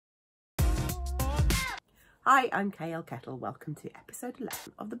Hi, I'm KL Kettle. Welcome to episode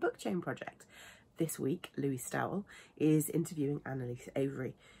 11 of the Book Chain Project. This week, Louie Stowell is interviewing Annaliese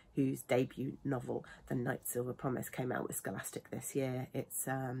Avery, whose debut novel, The Nightsilver Promise, came out with Scholastic this year. It's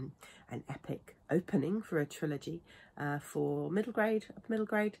an epic opening for a trilogy for upper middle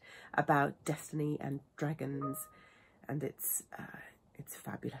grade, about destiny and dragons, and it's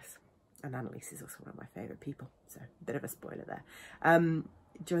fabulous. And Annaliese is also one of my favourite people, so a bit of a spoiler there.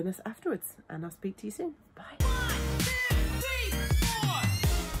 Join us afterwards, and I'll speak to you soon. Bye. 1, 2, 3,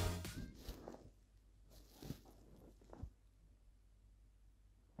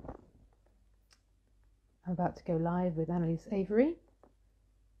 4. I'm about to go live with Annaliese Avery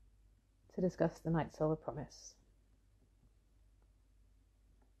to discuss The Nightsilver Promise.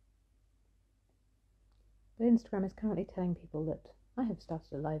 But Instagram is currently telling people that I have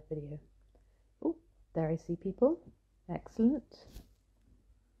started a live video. Oh, there I see people. Excellent.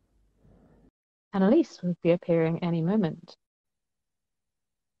 Annaliese will be appearing any moment.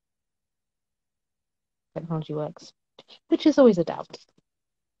 Technology works, which is always a doubt.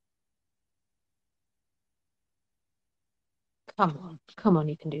 Come on,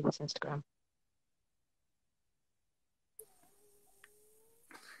 you can do this, Instagram.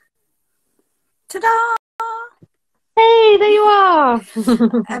 Ta-da! Hey, there you are!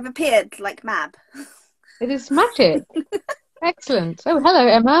 I've appeared like Mab. It is magic. Excellent. Oh, hello,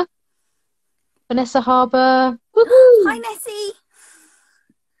 Emma. Vanessa Harbour. Woohoo! Hi, Nessie.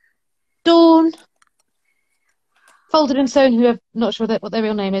 Dawn. Folded and Sewn, who I'm not sure what their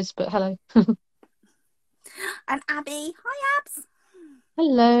real name is, but hello. And Abby. Hi, Abs.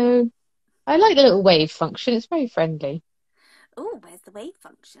 Hello. I like the little wave function. It's very friendly. Oh, where's the wave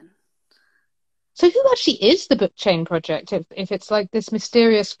function? So who actually is the Book Chain Project, if it's like this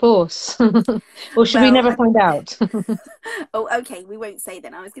mysterious force? Or should we never find out? Oh, okay, we won't say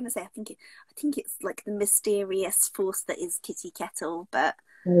then. I was going to say, I think it's like the mysterious force that is Kitty Kettle, but...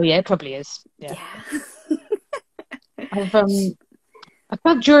 Oh, yeah, it probably is. Yeah. I've kind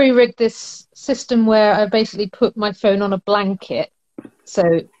of jury-rigged this system where I basically put my phone on a blanket, so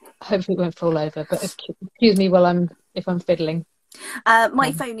hopefully it won't fall over, but excuse me if I'm fiddling.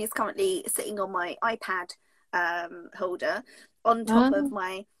 My phone is currently sitting on my iPad holder on top of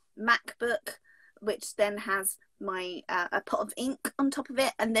my MacBook, which then has my a pot of ink on top of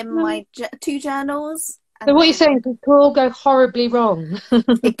it, and then my two journals. So what you're saying is it could all go horribly wrong.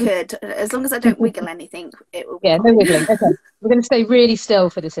 It could, as long as I don't wiggle anything, it will be fine. No wiggling. Okay, we're going to stay really still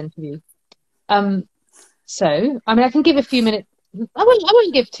for this interview. So I mean, I can give a few minutes. I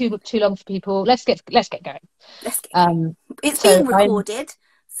won't give too long for people. Let's get going. Let's get going. It's being recorded,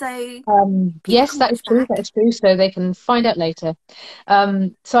 so yes, that is true. That is true. So they can find out later.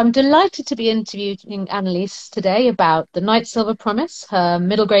 So I'm delighted to be interviewing Annaliese today about The Nightsilver Promise, her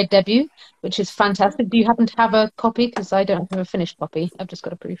middle grade debut, which is fantastic. Do you happen to have a copy? Because I don't have a finished copy. I've just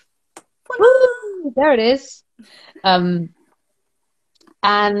got a proof. Woo! There it is.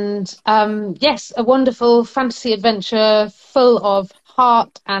 Yes, a wonderful fantasy adventure full of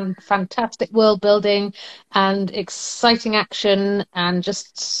heart and fantastic world building and exciting action, and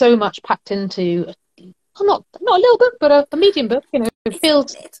just so much packed into not a little book, but a medium book. You know, it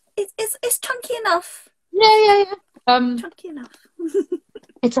feels it's chunky enough. Yeah. Chunky enough.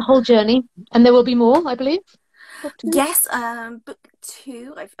 It's a whole journey, and there will be more, I believe. Yes, book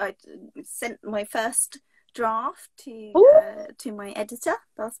 2. I sent my first draft to my editor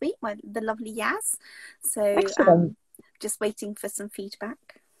last week, the lovely Yaz. So just waiting for some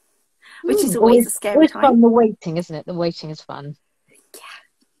feedback, which is always a scary time. Fun, the waiting, isn't it? The waiting is fun.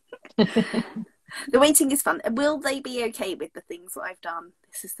 Yeah. The waiting is fun. Will they be okay with the things that I've done?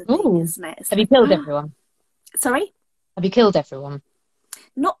 This is the thing, isn't it? Have you killed everyone? Sorry? Have you killed everyone?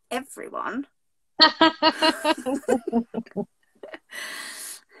 Not everyone.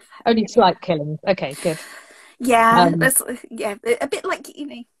 Only slight killings. Okay, good. Yeah, a bit like,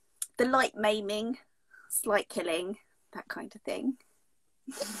 the light maiming, slight killing, that kind of thing.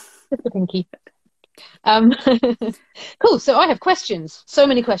 Just a pinky. Cool. So I have questions. So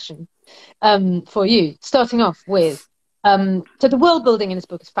many questions for you. Starting off with, so the world building in this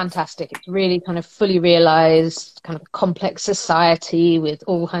book is fantastic. It's really kind of fully realized, kind of complex society with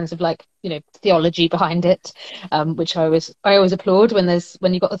all kinds of theology behind it, which I always applaud when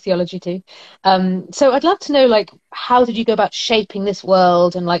you got the theology too. So I'd love to know, how did you go about shaping this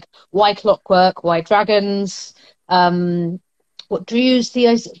world, and why clockwork, why dragons, what drew you to the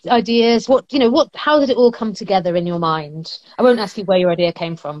ideas, how did it all come together in your mind? I won't ask you where your idea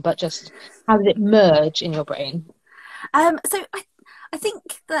came from, but just how did it merge in your brain? So I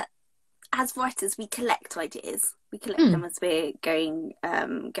think that as writers we collect ideas, We collect them as we're going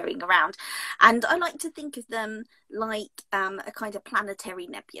around, and I like to think of them like a kind of planetary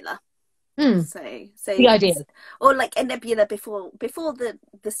nebula. So the idea, or like a nebula before the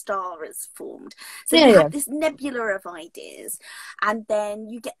star is formed. So Yeah, you yeah. have this nebula of ideas, and then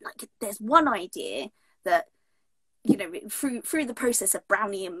you get like there's one idea that, you know, through the process of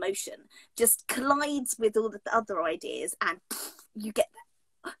Brownian motion just collides with all the other ideas, and you get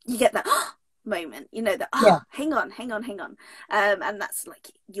that moment, you know, that Yeah. hang on, and that's like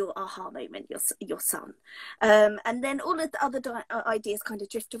your aha moment, your sun, and then all of the other ideas kind of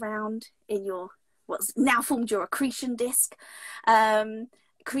drift around in your what's now formed your accretion disk,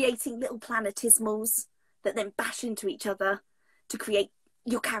 creating little planetismals that then bash into each other to create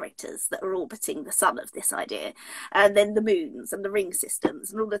your characters that are orbiting the sun of this idea, and then the moons and the ring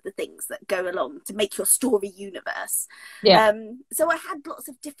systems and all of the things that go along to make your story universe. So I had lots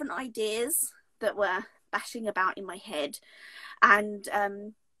of different ideas that were bashing about in my head, and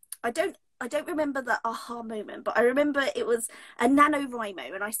I don't remember the aha moment, but I remember it was a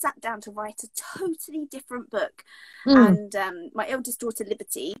NaNoWriMo, and I sat down to write a totally different book. And my eldest daughter,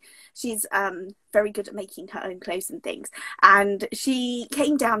 Liberty, she's very good at making her own clothes and things. And she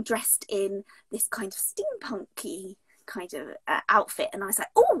came down dressed in this kind of steampunky kind of outfit. And I was like,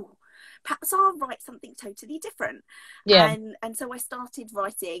 oh, perhaps I'll write something totally different. And so I started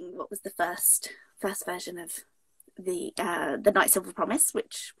writing what was the first version of the Nightsilver Promise,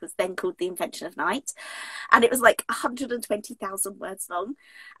 which was then called The Invention of Night, and it was like 120,000 words long,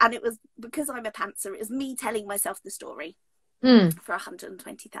 and it was, because I'm a pantser, it was me telling myself the story for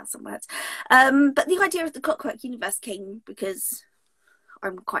 120,000 words. But the idea of the Clockwork Universe came because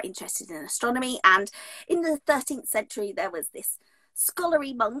I'm quite interested in astronomy, and in the 13th century there was this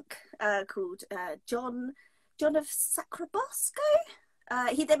scholarly monk called John of Sacrobosco.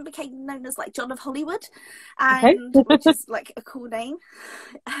 He then became known as like John of Hollywood, and which is like a cool name.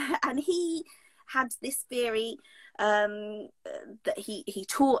 And he had this theory that he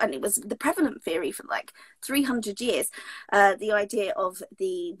taught, and it was the prevalent theory for like 300 years, the idea of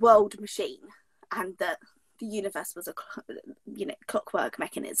the world machine, and that the universe was a clockwork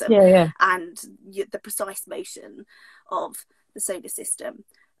mechanism, and the precise motion of the solar system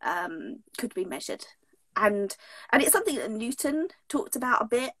could be measured. And it's something that Newton talked about a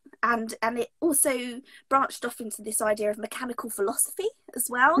bit, and it also branched off into this idea of mechanical philosophy as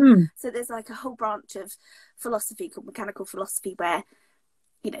well. So there's like a whole branch of philosophy called mechanical philosophy, where,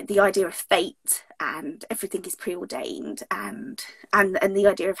 you know, the idea of fate and everything is preordained, and the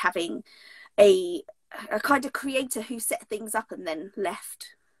idea of having a kind of creator who set things up and then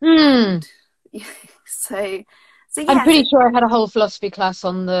left. And, so yeah, I'm pretty sure I had a whole philosophy class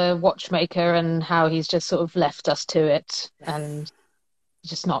on the watchmaker and how he's just sort of left us to it, and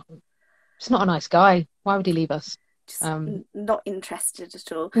just not a nice guy. Why would he leave us? Not interested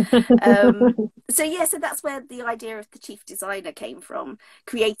at all. So that's where the idea of the chief designer came from,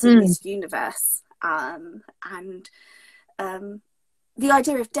 creating this universe, and the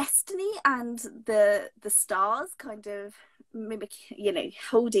idea of destiny and the stars kind of mimic, you know,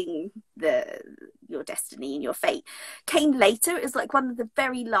 holding your destiny and your fate came later. It was like one of the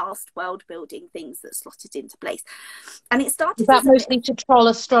very last world building things that slotted into place, and it started. Is that mostly to troll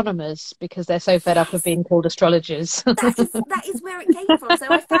astronomers because they're so fed up of being called astrologers? that is where it came from. So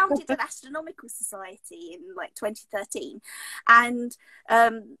I founded an astronomical society in like 2013, and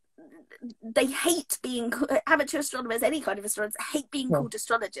they hate being amateur astronomers, any kind of astronomers hate being called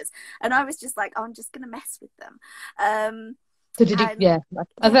astrologers, and I was just like, I'm just going to mess with them. So did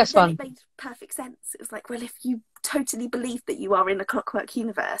that's fun. It made perfect sense. It was like, well, if you totally believe that you are in a clockwork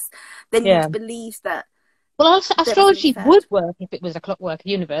universe, then you believe that. Well, astrology would work if it was a clockwork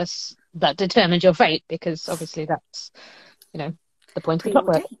universe that determined your fate, because obviously that's, you know, the point of the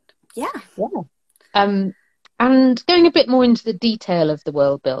clockwork. And going a bit more into the detail of the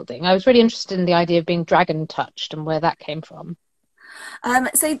world building, I was really interested in the idea of being dragon touched and where that came from.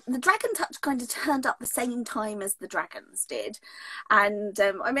 So the dragon touch kind of turned up the same time as the dragons did, and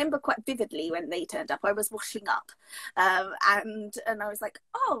I remember quite vividly when they turned up. I was washing up, and I was like,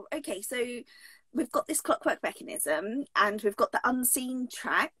 oh, okay, so we've got this clockwork mechanism, and we've got the unseen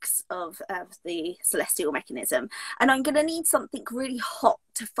tracks of the celestial mechanism, and I'm going to need something really hot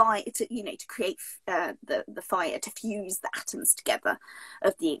to create the fire, to fuse the atoms together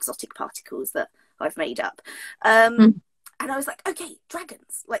of the exotic particles that I've made up. And I was like, okay,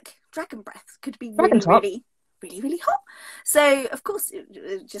 dragons, like dragon breath could be really, really hot. So of course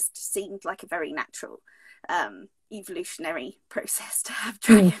it just seemed like a very natural evolutionary process to have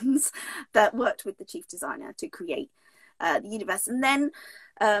dragons that worked with the chief designer to create the universe. And then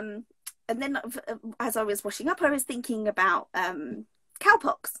then as I was washing up, I was thinking about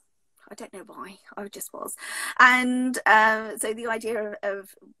cowpox. I don't know why, I just was. And so the idea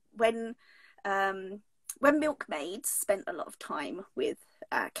of when milkmaids spent a lot of time with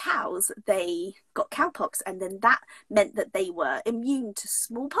cows, they got cowpox, and then that meant that they were immune to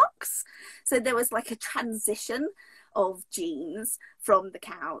smallpox. So there was like a transition of genes from the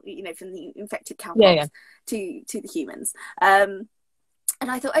cow, from the infected cowpox to the humans. And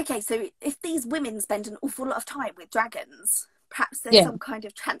I thought, okay, so if these women spend an awful lot of time with dragons, perhaps there's some kind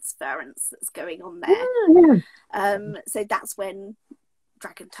of transference that's going on there. So that's when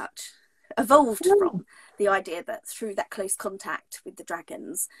Dragon Touch evolved from the idea that through that close contact with the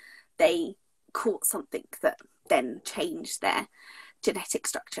dragons, they caught something that then changed their genetic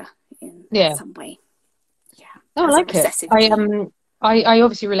structure in some way. I like it. I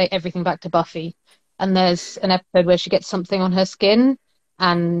obviously relate everything back to Buffy, and there's an episode where she gets something on her skin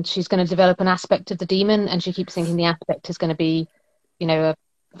and she's going to develop an aspect of the demon, and she keeps thinking the aspect is going to be, a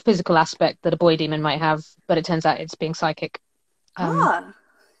physical aspect that a boy demon might have, but it turns out it's being psychic.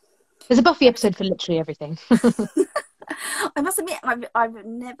 There's a Buffy episode for literally everything. I must admit, I've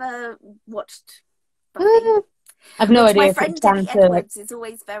never watched Buffy. I've no idea. My friend Debbie Edwards is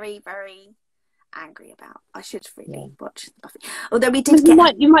always very, very angry about. I should really watch Buffy. Although we did you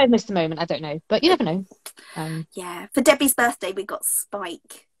might have missed a moment. I don't know, but you never know. For Debbie's birthday, we got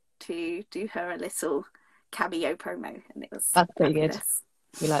Spike to do her a little cameo promo, and that's pretty good.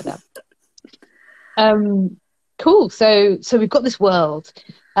 We like that. Cool. So we've got this world,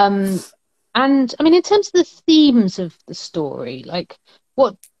 and I mean, in terms of the themes of the story, like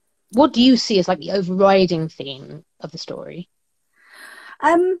what do you see as like the overriding theme of the story?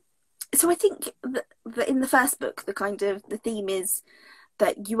 So I think that in the first book, the theme is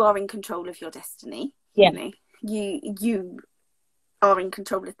that you are in control of your destiny. You are in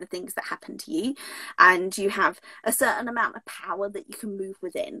control of the things that happen to you, and you have a certain amount of power that you can move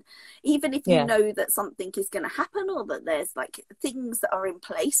within, even if you know that something is going to happen, or that there's like things that are in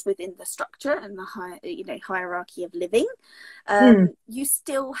place within the structure and the hierarchy of living. You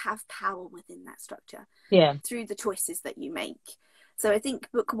still have power within that structure through the choices that you make. So I think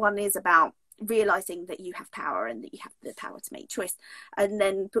book 1 is about realizing that you have power and that you have the power to make choice, and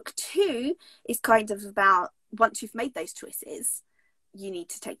then book 2 is kind of about, once you've made those choices, you need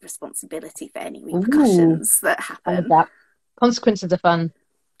to take responsibility for any repercussions that happen. Consequences are fun.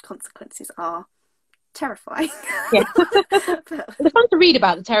 Consequences are terrifying. They're fun to read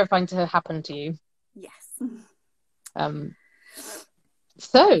about, they're terrifying to happen to you. Yes.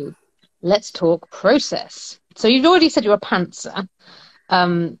 So let's talk process. So you've already said you're a pantser.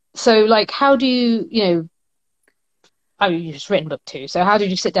 So like, how do you you've just written book 2. So how did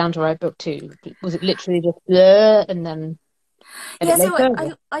you sit down to write book 2? Was it literally just and then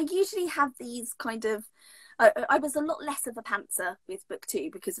so I usually have these kind of I was a lot less of a pantser with book 2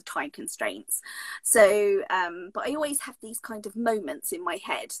 because of time constraints. So but I always have these kind of moments in my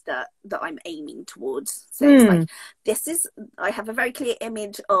head that I'm aiming towards. So it's like, I have a very clear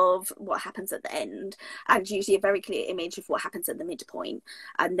image of what happens at the end, and usually a very clear image of what happens at the midpoint,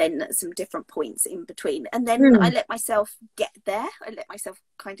 and then some different points in between. And then I let myself get there. I let myself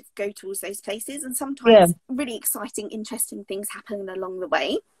kind of go towards those places, and sometimes really exciting, interesting things happen along the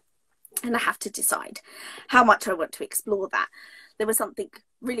way. And I have to decide how much I want to explore that. There was something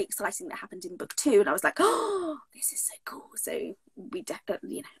really exciting that happened in book 2, and I was like, oh, this is so cool. So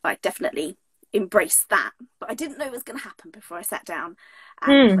I definitely embraced that. But I didn't know it was going to happen before I sat down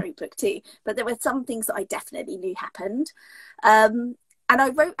and wrote book 2. But there were some things that I definitely knew happened. And I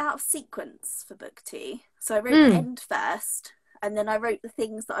wrote out of sequence for book 2. So I wrote the end first, and then I wrote the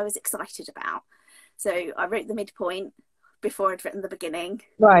things that I was excited about. So I wrote the midpoint before I'd written the beginning,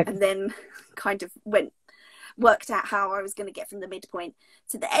 and then kind of worked out how I was going to get from the midpoint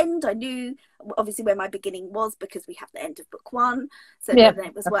to the end. I knew obviously where my beginning was because we have the end of book 1, so then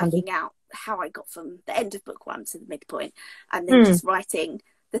it was working out how I got from the end of book 1 to the midpoint, and then just writing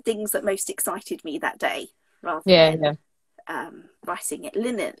the things that most excited me that day rather than writing it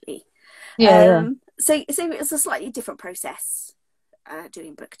linearly. So it was a slightly different process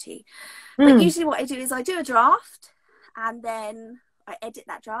doing book 2, but usually what I do is I do a draft, and then I edit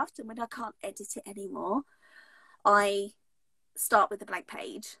that draft, and when I can't edit it anymore, I start with a blank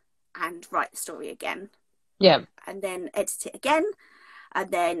page and write the story again. And then edit it again,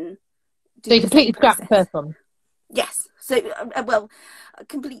 and then so you completely scrap the first one. Yes. So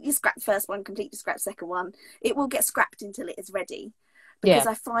completely scrap the first one, completely scrap the second one. It will get scrapped until it is ready, because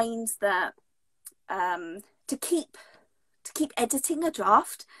I find that to keep editing a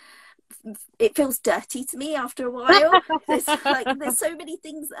draft it feels dirty to me after a while. There's so many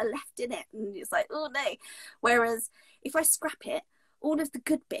things that are left in it, and it's like, oh no. Whereas if I scrap it, all of the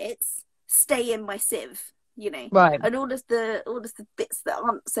good bits stay in my sieve, Right. and all of the bits that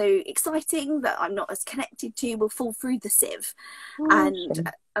aren't so exciting, that I'm not as connected to, will fall through the sieve.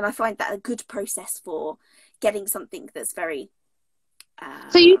 And I find that a good process for getting something that's very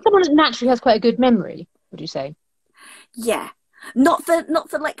So you're someone that naturally has quite a good memory, would you say? Yeah. Not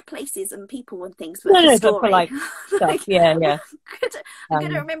for like places and people and things, but No, for but story. for like stuff. Yeah. I'm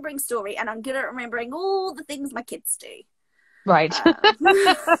good at remembering story, and I'm good at remembering all the things my kids do. Right.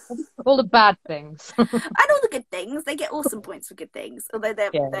 All the bad things. And all the good things. They get awesome points for good things, although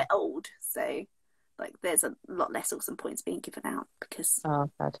they're old, so like there's a lot less awesome points being given out because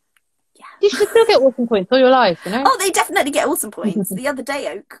Bad. Yeah. You should still get awesome points all your life, Oh, they definitely get awesome points. The other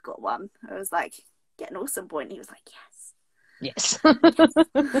day Oak got one. I was like, get an awesome point, and he was like, yes. Yes.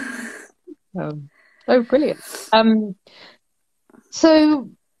 Oh, brilliant. So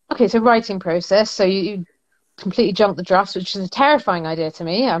writing process. So you completely jumped the drafts, which is a terrifying idea to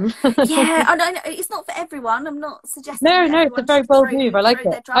me. Yeah, I know it's not for everyone. I'm not suggesting. No, it's a very bold move. I like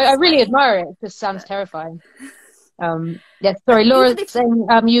it. I really admire it. It just sounds terrifying. Yes, sorry, Laura saying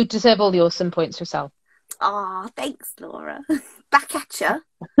you deserve all the awesome points yourself. Thanks, Laura. Back at you.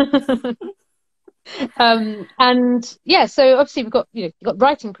 And yeah, so obviously we've got you've got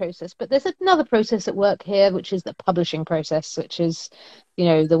writing process, but there's another process at work here, which is the publishing process, which is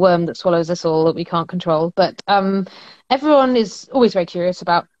the worm that swallows us all that we can't control. But everyone is always very curious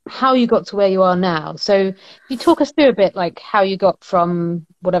about how you got to where you are now. So if you talk us through a bit, like how you got from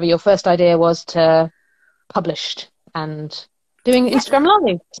whatever your first idea was to published and doing Instagram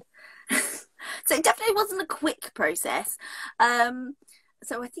Live. So it definitely wasn't a quick process.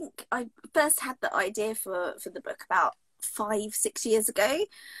 So I think I first had the idea for the book about 5-6 years ago.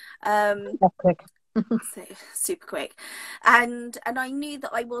 That's quick. So super quick, and I knew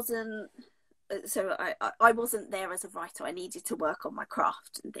that I wasn't. So I wasn't there as a writer. I needed to work on my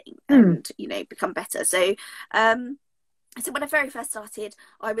craft and things, and become better. So so when I very first started,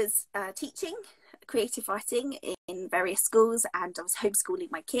 I was teaching creative writing in various schools, and I was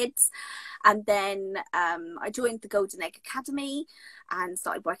homeschooling my kids. And then I joined the Golden Egg Academy and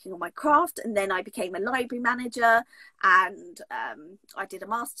started working on my craft. And then I became a library manager, and I did a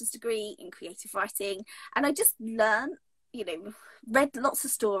master's degree in creative writing. And I just learned, read lots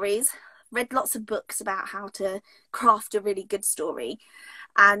of stories, read lots of books about how to craft a really good story,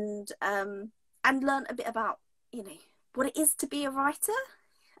 and learned a bit about, what it is to be a writer,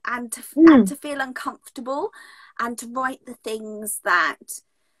 and to feel uncomfortable, and to write the things that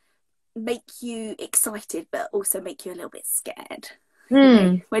make you excited but also make you a little bit scared.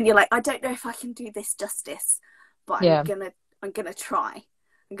 When you're like, I don't know if I can do this justice, but I'm gonna try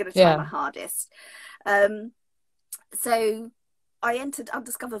my hardest. So I entered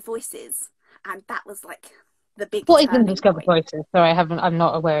Undiscovered Voices, and that was like the big What is Undiscovered Voices? Sorry, I'm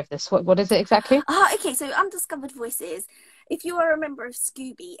not aware of this. What is it exactly? Okay, so Undiscovered Voices, if you are a member of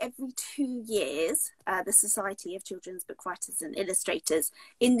Scooby, every 2 years, the Society of Children's Book Writers and Illustrators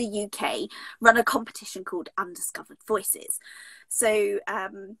in the UK run a competition called Undiscovered Voices. So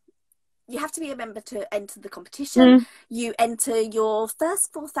you have to be a member to enter the competition. You enter your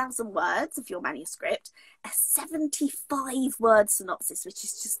first 4,000 words of your manuscript, a 75-word synopsis, which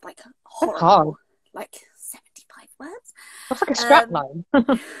is just like horrible. Like 75 words. That's like a strapline.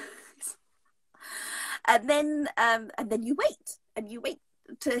 And then you wait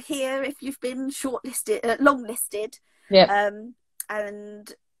to hear if you've been shortlisted, longlisted. Yeah.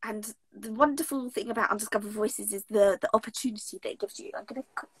 And the wonderful thing about Undiscovered Voices is the opportunity that it gives you. I'm going to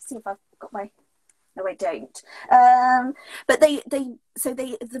see if I've got my. No, I don't. But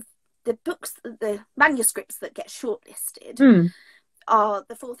the books, the manuscripts that get shortlisted.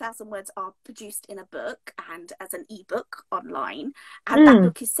 The 4,000 words are produced in a book and as an ebook online, and that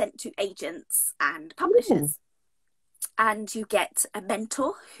book is sent to agents and publishers. And you get a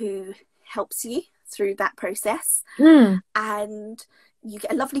mentor who helps you through that process, and you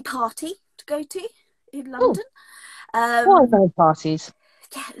get a lovely party to go to in London. Those parties.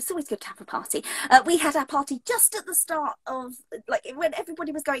 Yeah, it's always good to have a party. We had our party just at the start of, like, when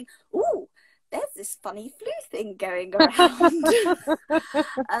everybody was going, ooh, there's this funny flu thing going around.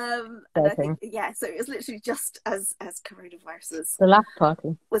 And I think, so it was literally just as coronavirus the last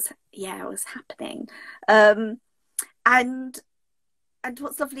party was happening. And and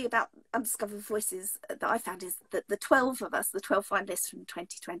what's lovely about Undiscovered Voices that I found is that the 12 of us, the 12 finalists from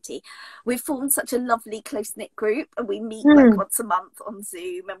 2020, we've formed such a lovely close-knit group, and we meet like once a month on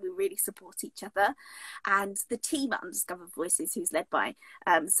Zoom, and we really support each other. And the team at Undiscovered Voices, who's led by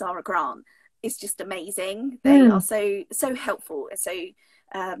Sarah Grant, is just amazing. They are so helpful and so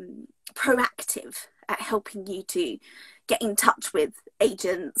proactive at helping you to get in touch with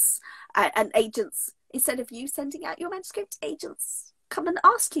agents, and agents, instead of you sending out your manuscript, agents come and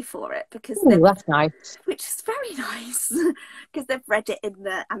ask you for it, because that's nice. Which is very nice, because they've read it in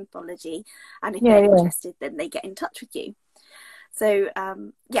the anthology, and if they're interested, then they get in touch with you. So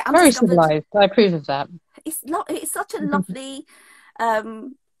very civilized. I approve of that. It's such a lovely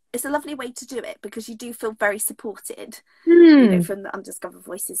it's a lovely way to do it, because you do feel very supported, you know, from the Undiscovered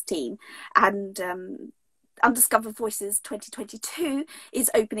Voices team. And Undiscovered Voices 2022 is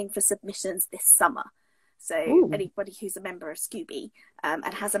opening for submissions this summer. So anybody who's a member of Scooby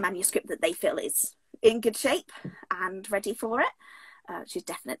and has a manuscript that they feel is in good shape and ready for it should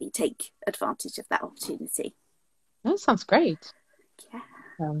definitely take advantage of that opportunity. That sounds great. Yeah.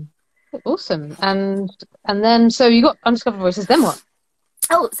 Awesome. And then, so you got Undiscovered Voices, then what?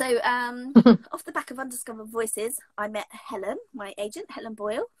 Oh, so off the back of Undiscovered Voices, I met Helen, my agent, Helen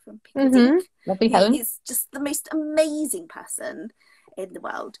Boyle from Piccadilly. Lovely Helen. Is just the most amazing person in the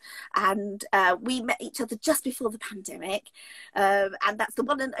world, and we met each other just before the pandemic, and that's the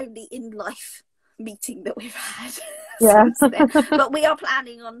one and only in life meeting that we've had since then. But we are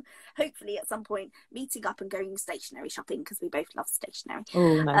planning on hopefully at some point meeting up and going stationery shopping, because we both love stationery.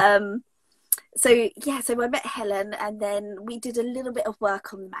 Nice. So I met Helen, and then we did a little bit of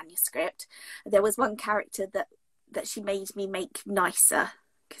work on the manuscript. There was one character that she made me make nicer,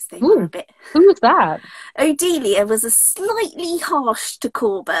 because they were a bit... Who was that? Odelia was a slightly harsh to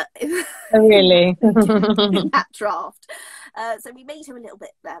Corbett. Oh, really? in that draft. So we made her a little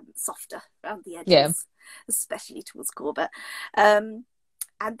bit softer around the edges, especially towards Corbett. And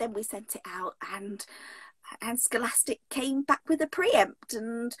then we sent it out, and Scholastic came back with a preempt.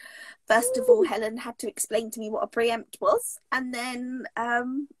 And first of all, Helen had to explain to me what a preempt was. And then...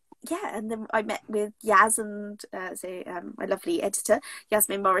 and then I met with Yaz and my lovely editor,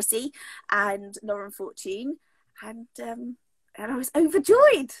 Yasmin Morrissey, and Lauren Fortune, and I was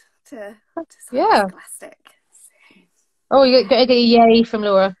overjoyed to sign Scholastic. Oh, you get a yay from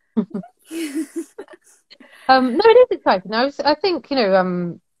Laura. No, it is exciting. I think, you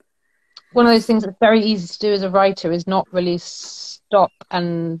know, one of those things that's very easy to do as a writer is not really stop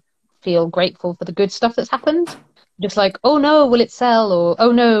and feel grateful for the good stuff that's happened. Just like, oh no, will it sell? Or,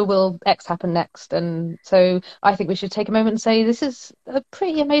 oh no, will X happen next? And so I think we should take a moment and say this is a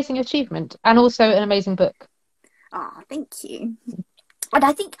pretty amazing achievement, and also an amazing book. Oh, thank you. And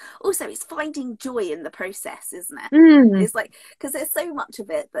I think also it's finding joy in the process, isn't it? It's like, because there's so much of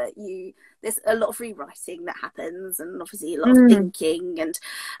it that there's a lot of rewriting that happens, and obviously a lot of thinking, and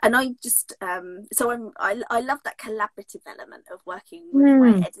I just I love that collaborative element of working with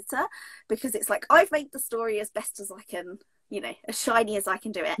my editor, because it's like, I've made the story as best as I can, you know, as shiny as I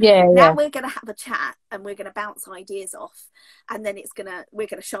can do it. Now we're going to have a chat, and we're going to bounce ideas off, and then we're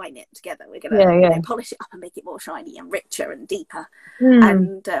going to shine it together. We're going to you know, polish it up and make it more shiny and richer and deeper.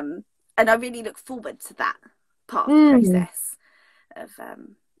 And I really look forward to that part of the process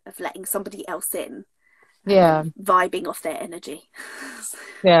of letting somebody else in, vibing off their energy.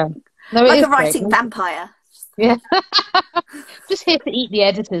 No, like a writing vampire. Just here to eat the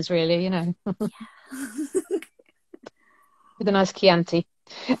editors, really, you know. With a nice Chianti.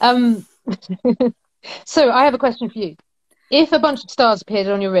 So I have a question for you. If a bunch of stars appeared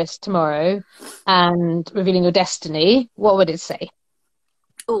on your wrist tomorrow and revealing your destiny, what would it say?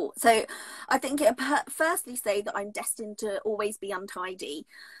 Oh, so I think it firstly say that I'm destined to always be untidy,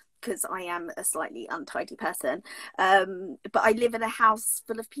 because I am a slightly untidy person. But I live in a house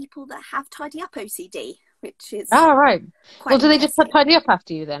full of people that have tidy up OCD, which is right. Well, do they just tidy up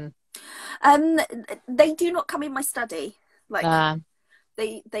after you then? They do not come in my study. Like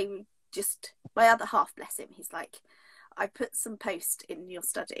they just, my other half, bless him, he's like, I put some post in your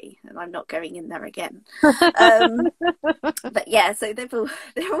study and I'm not going in there again. But yeah, so they're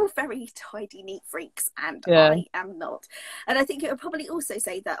all very tidy, neat freaks, and I am not. And I think it would probably also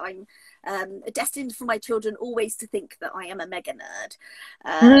say that I'm destined for my children always to think that I am a mega nerd,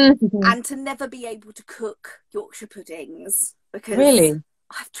 and to never be able to cook Yorkshire puddings, because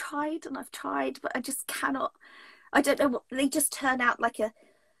I've tried and I've tried, but I just cannot. I don't know what, they just turn out like a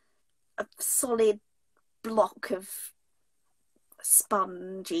solid block of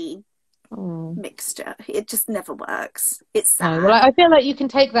spongy mixture. It just never works. It's sad. Well, I feel like you can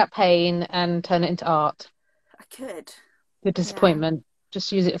take that pain and turn it into art. I could. The disappointment.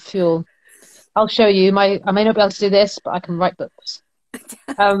 Just use it as fuel. I'll show you. I may not be able to do this, but I can write books.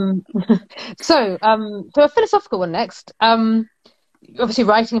 Um, so a philosophical one next. Obviously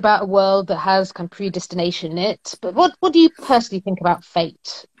writing about a world that has kind of predestination in it. But what do you personally think about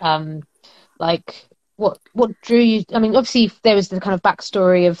fate? Like what drew you? I mean, obviously there was the kind of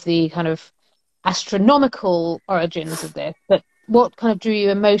backstory of the kind of astronomical origins of this, but what kind of drew you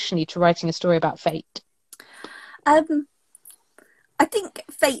emotionally to writing a story about fate? I think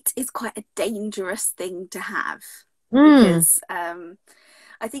fate is quite a dangerous thing to have Mm, because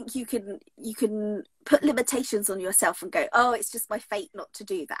I think you can put limitations on yourself and go, oh, it's just my fate not to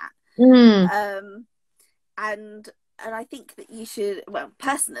do that. mm, And I think that you should, well,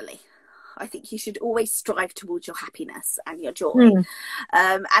 personally, I think you should always strive towards your happiness and your joy. mm,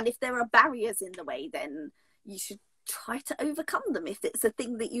 And if there are barriers in the way, then you should try to overcome them. If it's a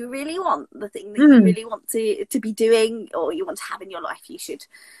thing that you really want, the thing that you really want to be doing or you want to have in your life, you should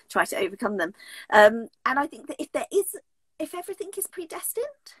try to overcome them. And I think that if everything is predestined,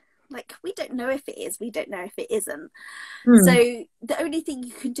 like we don't know if it is, we don't know if it isn't. mm. So the only thing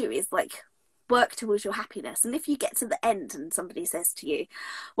you can do is like work towards your happiness. And if you get to the end and somebody says to you,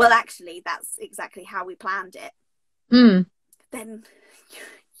 well, actually, that's exactly how we planned it, Mm. then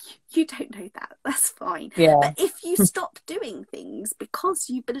you don't know that. That's fine. Yeah. But if you stop doing things because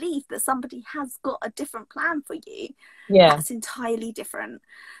you believe that somebody has got a different plan for you, Yeah. that's entirely different.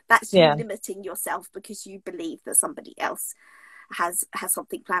 That's Yeah. you limiting yourself because you believe that somebody else has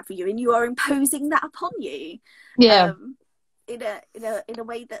something planned for you, and you are imposing that upon you. Yeah. In a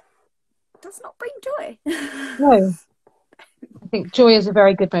way that does not bring joy. No. I think joy is a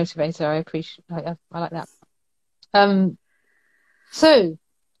very good motivator. I appreciate. I like that. So,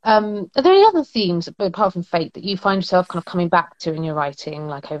 are there any other themes apart from fate that you find yourself kind of coming back to in your writing,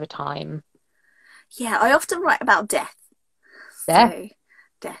 like over time? Yeah, I often write about death. Death. So,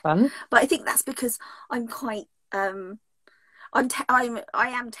 death. Fun. But I think that's because I'm quite I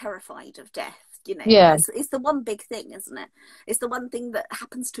am terrified of death. You know, Yeah. it's the one big thing, isn't it? It's the one thing that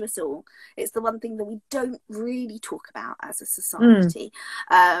happens to us all. It's the one thing that we don't really talk about as a society.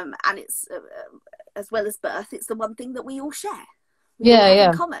 And it's as well as birth, it's the one thing that we all share. We all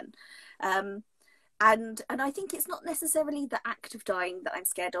have in common. And I think it's not necessarily the act of dying that I'm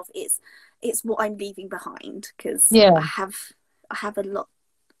scared of. It's what I'm leaving behind, because I have a lot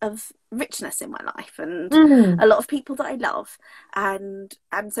of richness in my life and a lot of people that I love, and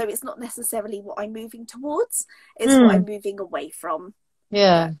so it's not necessarily what I'm moving towards, it's what I'm moving away from.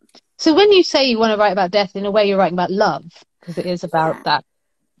 Yeah. So when you say you want to write about death, in a way you're writing about love, because it is about that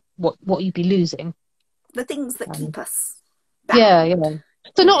what you'd be losing, the things that keep us bound. Yeah.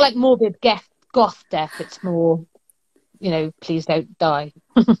 So not like morbid goth death, it's more, please don't die.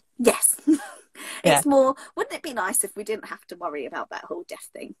 Yes. It's more, wouldn't it be nice if we didn't have to worry about that whole death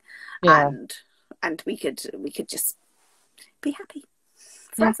thing, and we could just be happy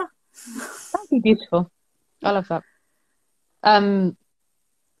forever. That'd be beautiful. I love that.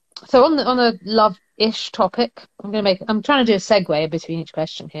 So on the love-ish topic, I'm trying to do a segue between each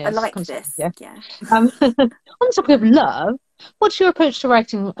question here. I like this. Yeah. On the topic of love, what's your approach to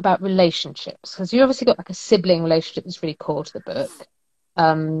writing about relationships? Because you obviously got like a sibling relationship that's really core to the book.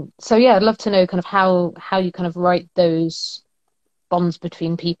 So yeah, I'd love to know kind of how you kind of write those bonds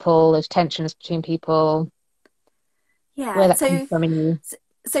between people, those tensions between people. Yeah. Where that comes from in you.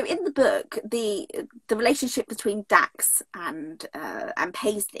 So in the book, the relationship between Dax and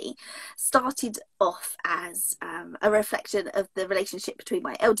Paisley started off as a reflection of the relationship between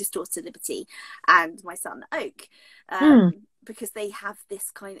my eldest daughter Liberty and my son Oak. Because they have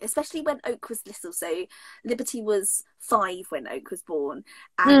this kind of, especially when Oak was little. So Liberty was 5 when Oak was born,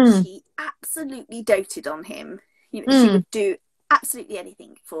 and she absolutely doted on him. She would do absolutely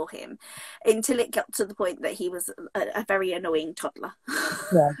anything for him until it got to the point that he was a very annoying toddler.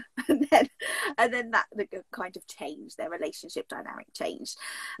 Yeah. and then that kind of changed, their relationship dynamic changed.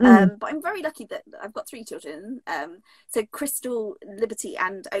 But I'm very lucky that I've got 3 children. So Crystal, Liberty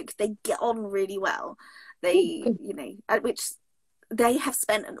and Oak, they get on really well. They, which they have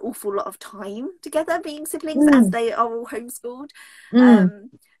spent an awful lot of time together being siblings as they are all homeschooled.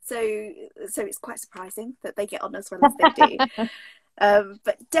 So it's quite surprising that they get on as well as they do.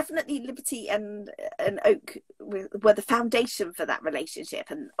 But definitely Liberty and Oak were the foundation for that relationship,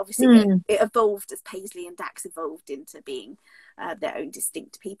 and obviously it evolved as Paisley and Dax evolved into being their own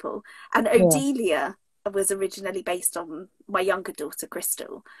distinct people. And Odelia was originally based on my younger daughter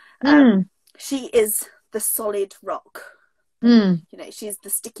Crystal. She is the solid rock. She's the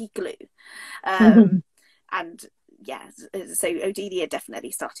sticky glue. And yeah, so Odelia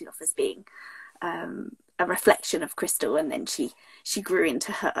definitely started off as being a reflection of Crystal, and then she grew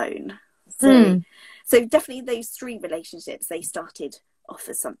into her own. So so definitely those three relationships, they started off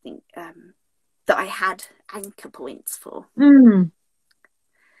as something that I had anchor points for.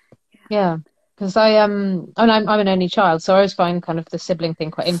 Yeah, because I'm an only child, so I always find kind of the sibling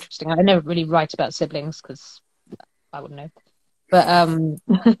thing quite interesting. I never really write about siblings because I wouldn't know, but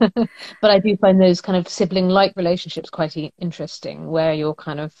but I do find those kind of sibling-like relationships quite interesting, where you're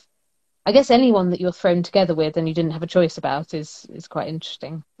kind of, I guess anyone that you're thrown together with and you didn't have a choice about is quite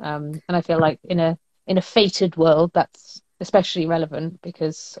interesting. And I feel like in a fated world, that's especially relevant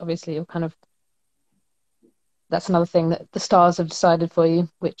because obviously you're kind of, that's another thing that the stars have decided for you,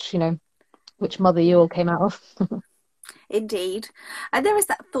 which, you know, which mother you all came out of. Indeed. And there is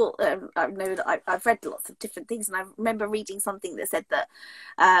that thought, I know that I've read lots of different things, and I remember reading something that said that,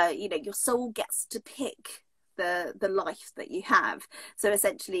 you know, your soul gets to pick the life that you have. So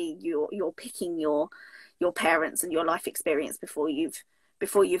essentially you're picking your parents and your life experience before you've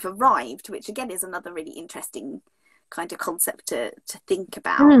arrived, which again is another really interesting kind of concept to think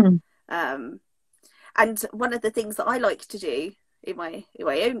about. And one of the things that I like to do in my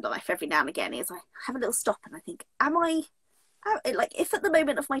own life every now and again is I have a little stop and I think, like, if at the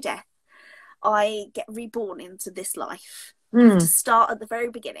moment of my death I get reborn into this life, I have to start at the very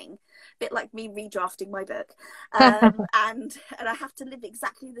beginning, a bit like me redrafting my book, and I have to live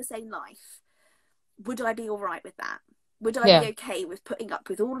exactly the same life. Would I be all right with that? Would I be okay with putting up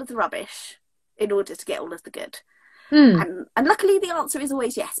with all of the rubbish in order to get all of the good? And luckily the answer is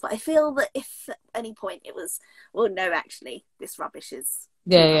always yes, but I feel that if at any point it was, well, no, actually this rubbish is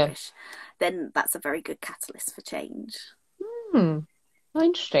rubbish, then that's a very good catalyst for change. Oh,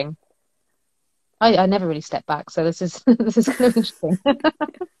 interesting. I never really stepped back, so this is this is kind of interesting. I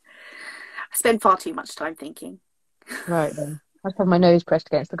spend far too much time thinking. Right then. I just have my nose pressed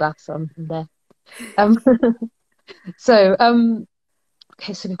against the glass on there. So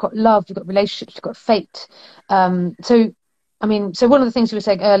okay, so we've got love, we've got relationships, we've got fate. So I mean, so one of the things you were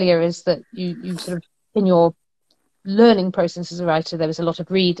saying earlier is that you sort of, in your learning process as a writer, there was a lot of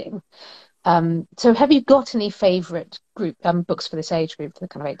reading. So have you got any favourite group books for this age group, for the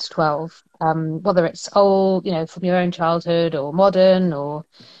kind of 8 to 12? Whether it's old, you know, from your own childhood, or modern, or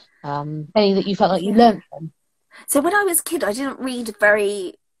any that you felt like you learned from? So when I was a kid, I didn't read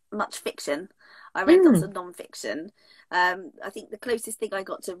very much fiction. I read lots of non-fiction. I think the closest thing I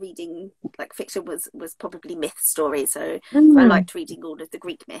got to reading like fiction was probably myth stories. So I liked reading all of the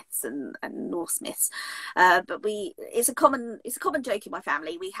Greek myths and Norse myths. But it's a common joke in my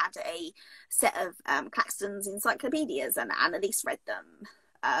family. We had a set of Claxton's encyclopedias, and Annaliese read them.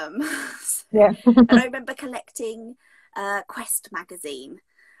 And I remember collecting Quest magazine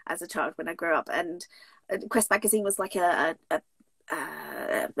as a child when I grew up, and Quest magazine was like a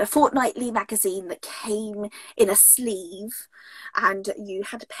fortnightly magazine that came in a sleeve, and you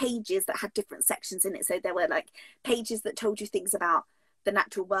had pages that had different sections in it. So there were like pages that told you things about the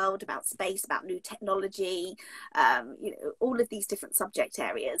natural world, about space, about new technology, you know, all of these different subject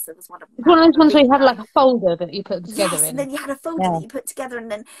areas. There was one of those ones where you had like a folder that you put together in. And then you had a folder that you put together, and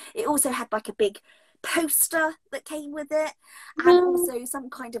then it also had like a big poster that came with it, and also some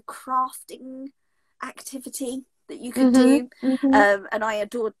kind of crafting activity that you could do, and I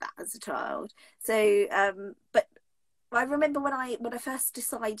adored that as a child. So but I remember when I first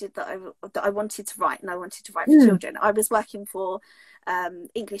decided that I wanted to write, and I wanted to write for children, I was working for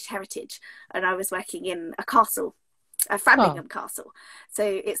English Heritage, and I was working in a castle, a Framlingham castle. So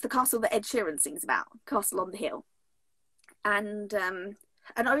it's the castle that Ed Sheeran sings about, Castle on the Hill. And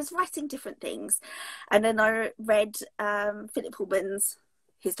I was writing different things, and then I read Philip Pullman's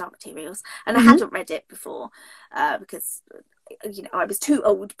His Dark Materials, and I hadn't read it before because, you know, I was too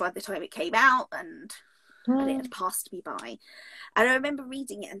old by the time it came out, and it had passed me by. And I remember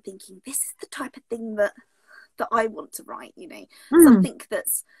reading it and thinking, this is the type of thing that I want to write, you know, something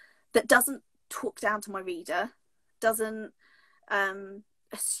that doesn't talk down to my reader, doesn't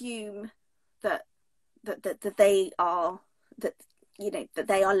assume that they are, that, you know, that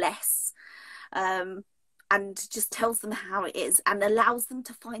they are less, and just tells them how it is and allows them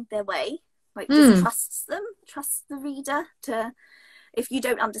to find their way, like just trusts the reader to, if you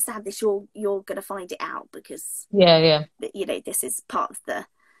don't understand this, you're going to find it out, because you know, this is part of the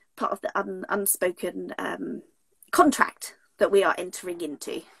unspoken contract that we are entering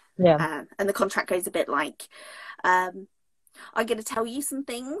into. And the contract goes a bit like, I'm going to tell you some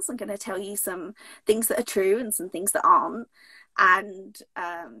things, I'm going to tell you some things that are true and some things that aren't, and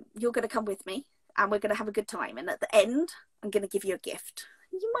you're going to come with me, and we're going to have a good time, and at the end I'm going to give you a gift.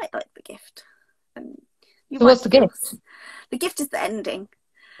 You might like the gift, and so what's the gift? The gift is the ending.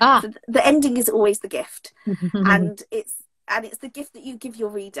 Ah. So the ending is always the gift, and it's the gift that you give your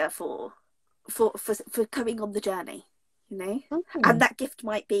reader for coming on the journey, you know. And that gift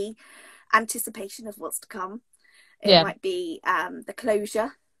might be anticipation of what's to come. It might be the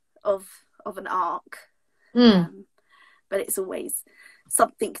closure of an arc, but it's always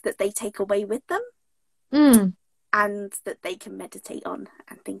something that they take away with them, and that they can meditate on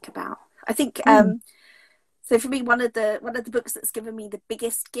and think about. I think so for me, one of the books that's given me the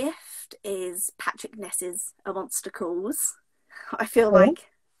biggest gift is Patrick Ness's A Monster Calls. I feel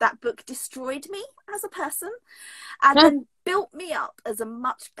like that book destroyed me as a person and then built me up as a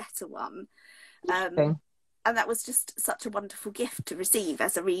much better one. And that was just such a wonderful gift to receive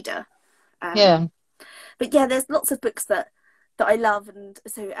as a reader. But yeah, there's lots of books that I love. And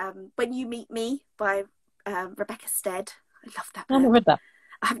so When You Meet Me by Rebecca Stead. I love that book. I haven't read that.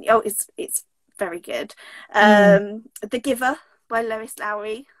 It's very good. The Giver by Lois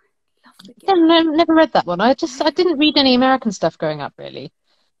Lowry. Love The Giver. No, never read that one. I didn't read any American stuff growing up, really.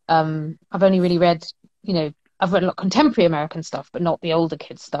 I've only really read, I've read a lot of contemporary American stuff, but not the older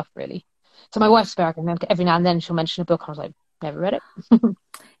kids stuff, really. So my wife's American, and every now and then she'll mention a book, and I was like, never read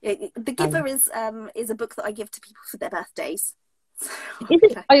it. The Giver is a book that I give to people for their birthdays. Is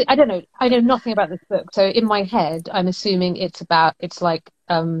it? I don't know. I know nothing about this book, so in my head, I'm assuming it's like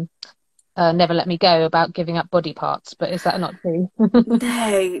Never Let Me Go, about giving up body parts. But is that not true? No.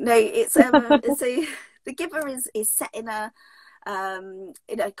 It's so The Giver is set in a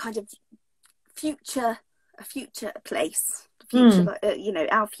kind of future place.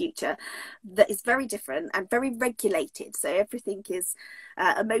 Our future that is very different and very regulated. So everything is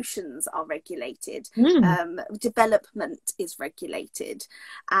emotions are regulated, development is regulated,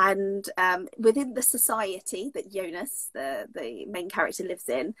 and within the society that Jonas, the main character, lives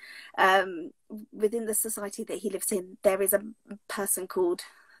in, within the society that he lives in, there is a person called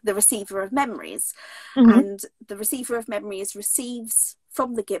the Receiver of Memories, and the Receiver of Memories receives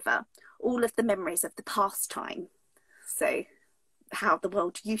from the Giver all of the memories of the past time. So how the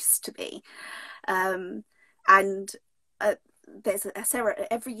world used to be, and there's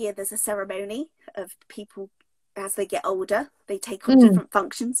every year there's a ceremony of people as they get older. They take on different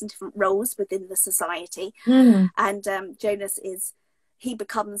functions and different roles within the society, and Jonas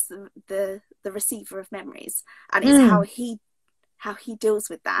becomes the Receiver of Memories, and it's how he deals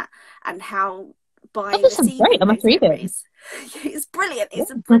with that, and how by receiving those memories, it's brilliant.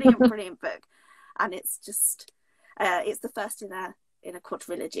 It's a brilliant book, and it's just. It's the first in a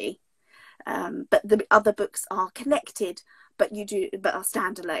quadrilogy, but the other books are connected, but are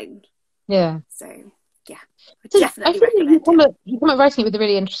standalone. Yeah. So yeah, I definitely recommend it. You come at writing it with a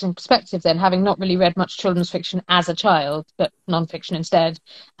really interesting perspective, then, having not really read much children's fiction as a child, but non-fiction instead,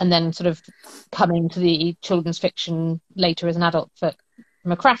 and then sort of coming to the children's fiction later as an adult,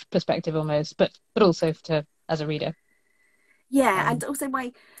 from a craft perspective almost, but also as a reader. Yeah, and also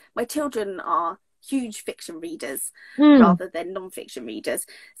my children are huge fiction readers rather than non-fiction readers,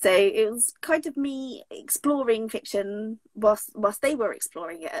 so it was kind of me exploring fiction whilst they were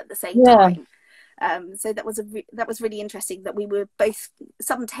exploring it at the same time. So that was really interesting, that we were both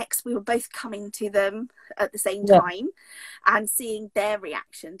coming to them at the same time and seeing their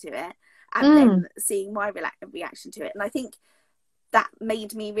reaction to it, and then seeing my reaction to it. And I think that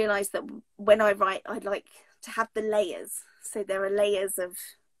made me realize that when I write, I'd like to have the layers. So there are layers of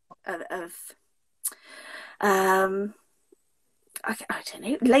I don't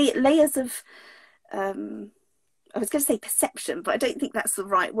know, layers of I was going to say perception, but I don't think that's the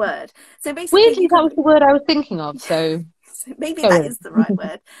right word. So basically, weirdly, that was the word I was thinking of. So maybe that is the right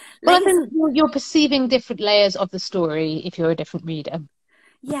word. Well, I think you're perceiving different layers of the story if you're a different reader.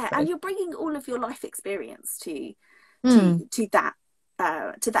 Yeah, and you're bringing all of your life experience to that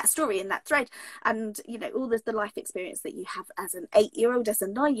story and that thread, and all of the life experience that you have as an 8-year-old, as a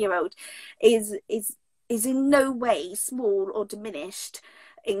 9-year-old, is in no way small or diminished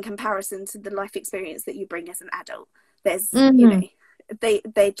in comparison to the life experience that you bring as an adult. There's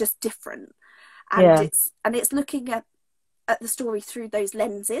they're just different, and it's looking at the story through those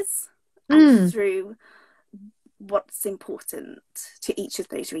lenses and through what's important to each of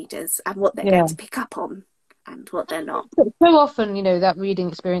those readers and what they're going to pick up on and what they're not. So often, that reading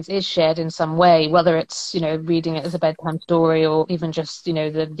experience is shared in some way, whether it's, reading it as a bedtime story, or even just,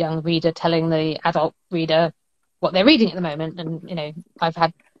 the young reader telling the adult reader what they're reading at the moment. And, I've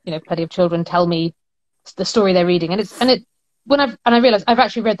had, plenty of children tell me the story they're reading. And I realised I've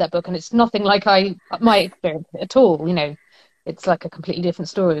actually read that book, and it's nothing like my experience at all. It's like a completely different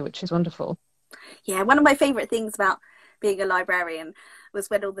story, which is wonderful. Yeah, one of my favourite things about being a librarian was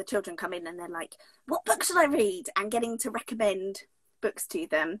when all the children come in and they're like, what book should I read? And getting to recommend books to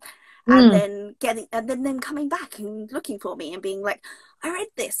them, and then them coming back and looking for me and being like, I read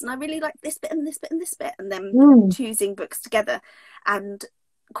this and I really like this bit and this bit and this bit, and then choosing books together. And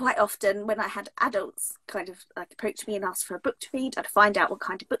quite often when I had adults kind of like approach me and ask for a book to read, I'd find out what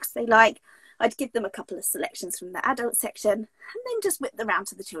kind of books they like. I'd give them a couple of selections from the adult section and then just whip them around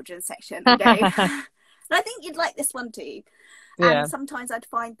to the children's section and go, and I think you'd like this one too. Yeah. And sometimes I'd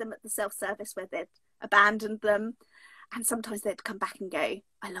find them at the self-service where they'd abandoned them, and sometimes they'd come back and go,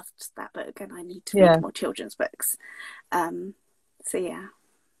 I loved that book and I need to read more children's books. So yeah.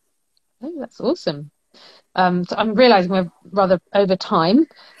 Oh, that's awesome. So I'm realising we're rather over time,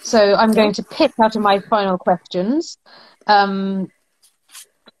 so I'm going to pick out of my final questions.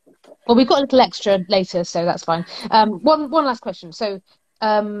 Well, we've got a little extra later, so that's fine. One last question. So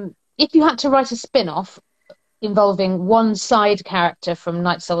if you had to write a spin-off involving one side character from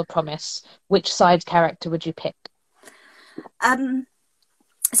Nightsilver Promise, which side character would you pick?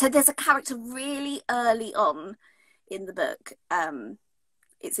 So there's a character really early on in the book.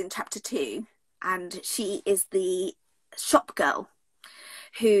 It's in chapter 2, and she is the shop girl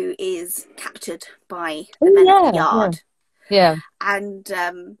who is captured by the men of the yard. Yeah.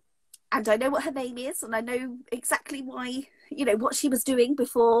 And I know what her name is, and I know exactly why, you know, what she was doing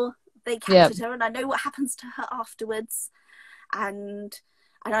before they captured her, and I know what happens to her afterwards. And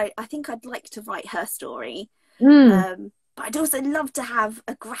I think I'd like to write her story. But I'd also love to have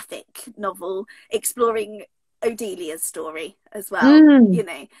a graphic novel exploring Odelia's story as well, you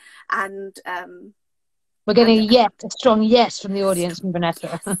know. And we're getting a strong yes from the audience from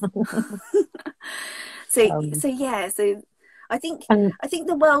Vanessa. Yes. So I think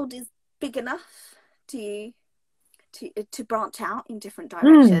the world is big enough to branch out in different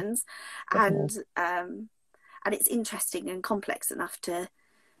directions, and it's interesting and complex enough to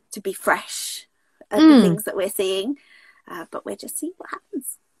be fresh at the things that we're seeing, but we're just seeing what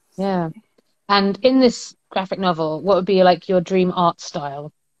happens. Yeah. And in this graphic novel, what would be like your dream art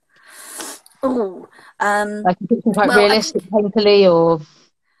style? Oh, like quite realistic, painterly, or?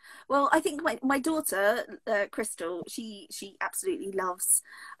 Well, I think my daughter, Crystal, she absolutely loves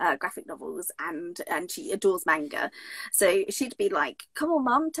graphic novels and she adores manga. So she'd be like, come on,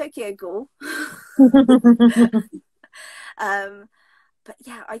 Mum, Tokyo Ghoul. But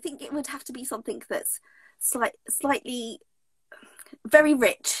yeah, I think it would have to be something that's slightly very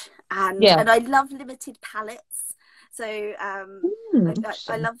rich. And I love limited palettes. So I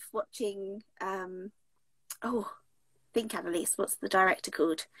love watching... think, Annaliese, what's the director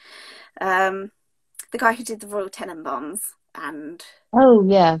called? The guy who did the Royal Tenenbaums and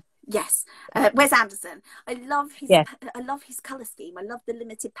Wes Anderson. I love his colour scheme. I love the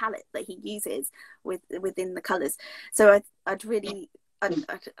limited palette that he uses within the colours. So I'd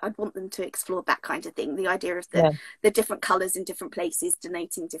want them to explore that kind of thing. The idea of the different colours in different places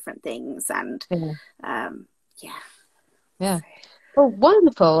denoting different things, and Oh,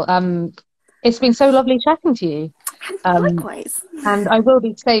 wonderful. It's been so lovely chatting to you. Likewise. And I will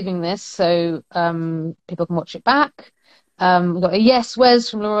be saving this so people can watch it back. We've got a yes, Wes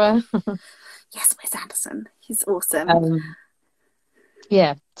from Laura. Yes, Wes Anderson. He's awesome.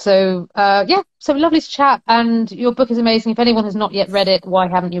 So lovely to chat. And your book is amazing. If anyone has not yet read it, why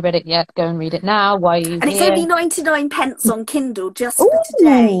haven't you read it yet? Go and read it now. It's only 99p on Kindle just for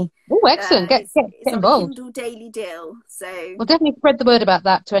today. Oh, excellent. Get involved. Kindle daily deal. So we'll definitely spread the word about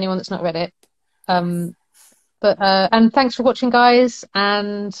that to anyone that's not read it. And thanks for watching, guys,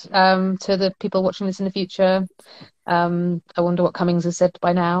 and to the people watching this in the future. I wonder what Cummings has said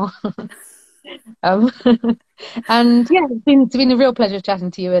by now. And it's been a real pleasure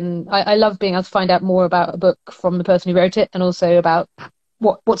chatting to you, and I love being able to find out more about a book from the person who wrote it, and also about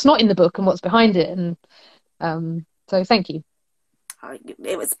what's not in the book and what's behind it. And so thank you.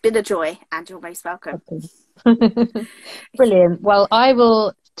 It's been a joy, and you're most welcome. Brilliant. Well, I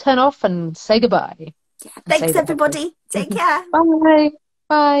will turn off and say goodbye. Thanks, everybody. Take care. Bye.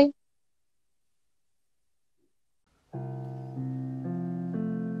 Bye.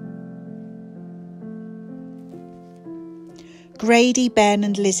 Grady, Ben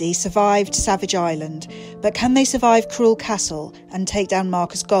and Lizzie survived Savage Island, but can they survive Cruel Castle and take down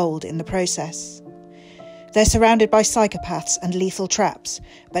Marcus Gold in the process? They're surrounded by psychopaths and lethal traps,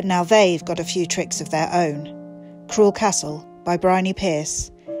 but now they've got a few tricks of their own. Cruel Castle by Bryony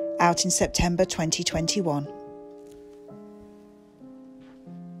Pierce, out in September 2021.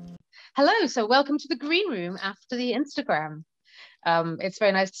 Hello, so welcome to the green room after the Instagram. It's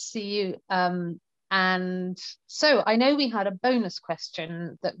very nice to see you. And so I know we had a bonus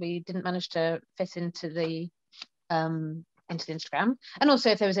question that we didn't manage to fit into the Instagram, and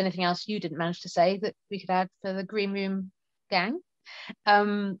also if there was anything else you didn't manage to say that we could add for the green room gang.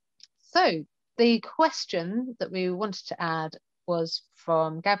 So the question that we wanted to add was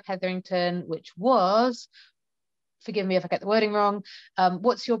from Gab Hetherington, which was, forgive me if I get the wording wrong,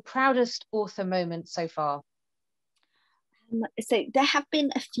 what's your proudest author moment so far? So there have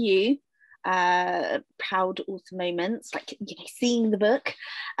been a few proud author moments, like, you know, seeing the book,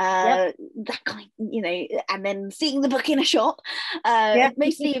 that kind, you know, and then seeing the book in a shop. It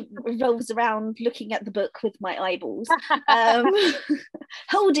mostly revolves around looking at the book with my eyeballs,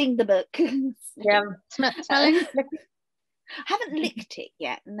 holding the book. Smelling. Haven't licked it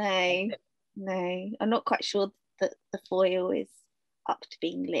yet. No, I'm not quite sure that the foil is up to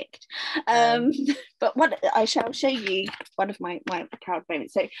being licked. But what I shall show you one of my proud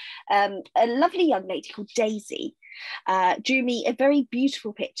moments. So a lovely young lady called Daisy drew me a very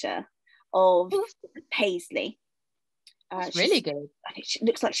beautiful picture of Paisley. It's really good. It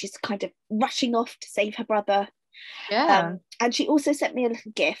looks like she's kind of rushing off to save her brother. And she also sent me a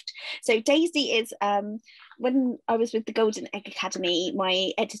little gift. So Daisy is, when I was with the Golden Egg Academy,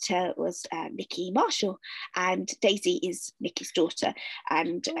 my editor was Nikki Marshall, and Daisy is Nikki's daughter.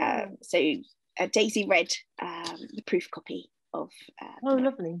 And so Daisy read the proof copy of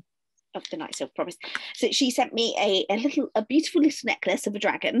lovely, of the Nightsilver Promise. So she sent me a beautiful little necklace of a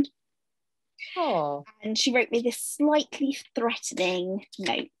dragon. Oh. And she wrote me this slightly threatening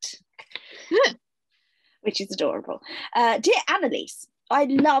note. Which is adorable. Dear Annaliese, I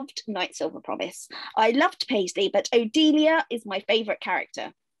loved Nightsilver Promise. I loved Paisley, but Odelia is my favourite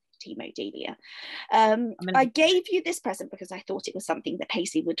character. Team Odelia. I gave you this present because I thought it was something that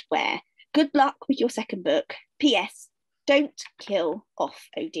Paisley would wear. Good luck with your second book. P.S. Don't kill off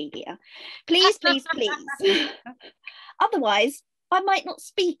Odelia. Please, please, please. Otherwise, I might not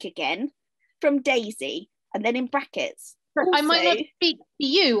speak again. From Daisy. And then in brackets. Also, I might not speak to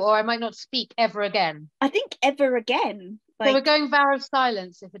you, or I might not speak ever again. I think ever again. Like, so we're going vow of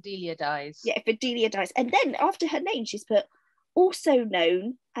silence if Adelia dies. Yeah, if Adelia dies. And then after her name, she's put also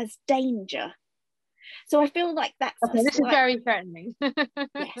known as Danger. So I feel like that's... Okay, this is very threatening.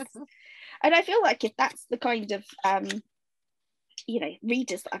 Yes. And I feel like if that's the kind of, you know,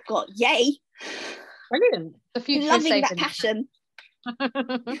 readers that I've got, yay. Brilliant. The future loving is safe that passion.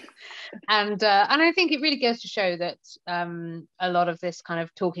 And I think it really goes to show that a lot of this kind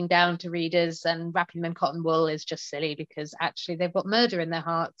of talking down to readers and wrapping them in cotton wool is just silly, because actually they've got murder in their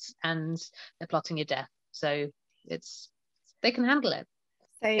hearts and they're plotting your death. So they can handle it.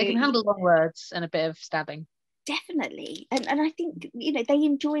 So they can handle long words and a bit of stabbing. Definitely. And I think, you know, they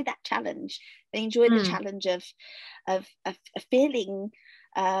enjoy that challenge. They enjoy the challenge of feeling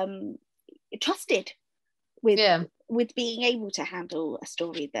trusted with being able to handle a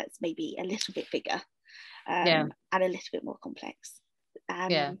story that's maybe a little bit bigger and a little bit more complex.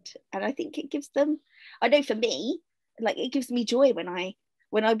 And I think it gives them, I know for me, like, it gives me joy when I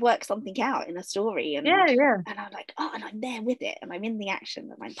work something out in a story and and I'm like, oh, and I'm there with it and I'm in the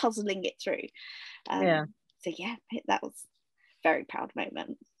action and I'm puzzling it through. So yeah, that was a very proud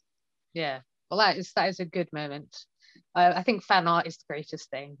moment. Yeah. Well, that is a good moment. I think fan art is the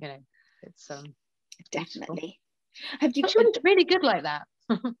greatest thing, you know. It's definitely. Have you been really good like that?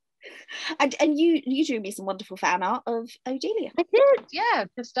 and you drew me some wonderful fan art of Odelia. I did, yeah,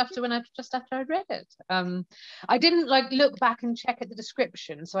 just after I'd read it. I didn't like look back and check at the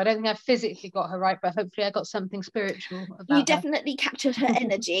description, so I don't think I physically got her right, but hopefully I got something spiritual about you definitely captured her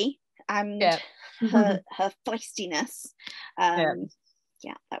energy and her feistiness.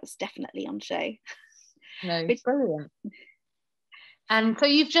 Yeah, that was definitely on show. No, brilliant. And so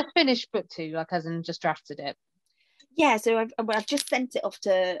you've just finished book 2, like, as in just drafted it? Yeah, so I've just sent it off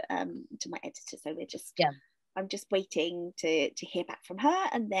to my editor, so we're just I'm just waiting to hear back from her,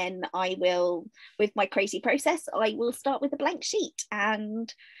 and then I will, with my crazy process, I will start with a blank sheet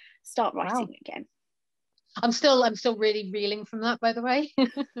and start writing again. I'm still really reeling from that, by the way.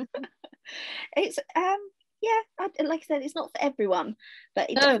 It's like I said, it's not for everyone, but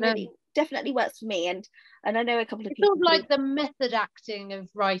it definitely works for me, and I know a couple of people sort of like the method acting of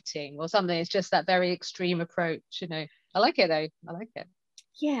writing or something. It's just that very extreme approach, you know. I like it though. I like it.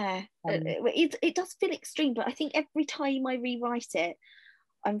 Yeah, it does feel extreme, but I think every time I rewrite it,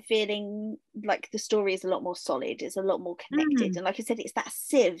 I'm feeling like the story is a lot more solid, it's a lot more connected. And like I said, it's that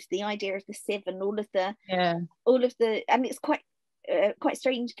sieve, the idea of the sieve and all of the and it's quite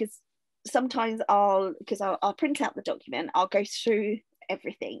strange, because sometimes I'll print out the document, I'll go through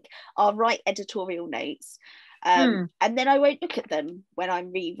everything, I'll write editorial notes, and then I won't look at them when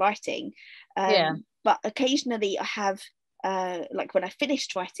I'm rewriting, but occasionally I have like when I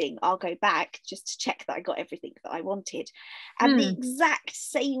finished writing, I'll go back just to check that I got everything that I wanted, and the exact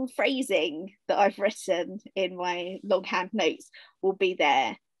same phrasing that I've written in my longhand notes will be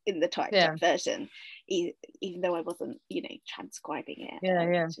there in the typed up version, even though I wasn't, transcribing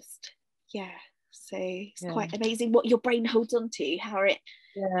it. So it's quite amazing what your brain holds on to, how it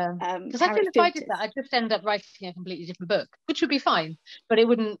because I feel if I did that, I'd just end up writing a completely different book, which would be fine, but it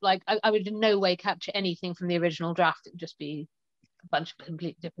wouldn't, like, I would in no way capture anything from the original draft. It would just be a bunch of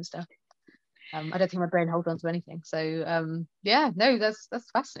completely different stuff. I don't think my brain holds on to anything. So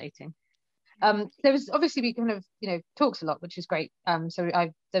that's fascinating. There was obviously, we kind of talks a lot, which is great. So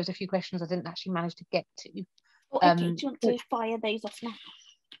there was a few questions I didn't actually manage to get to. Do you want to fire those off now?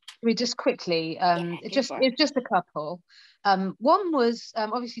 We just quickly, it's just a couple. One was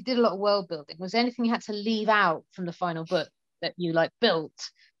obviously did a lot of world building. Was there anything you had to leave out from the final book that you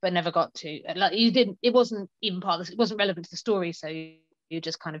built but never got to? Like you didn't, it wasn't even part of this, it wasn't relevant to the story, so you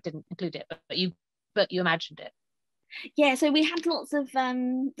just kind of didn't include it, but you imagined it. Yeah, so we had lots of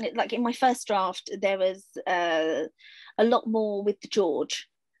like in my first draft there was a lot more with the George,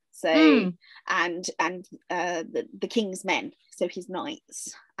 so and the King's men, so his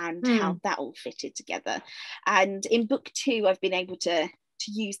knights, and how that all fitted together. And in book 2 I've been able to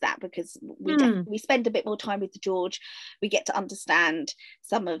use that because we spend a bit more time with the George. We get to understand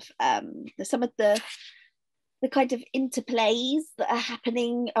some of the kind of interplays that are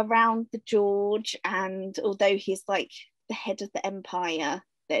happening around the George, and although he's like the head of the empire,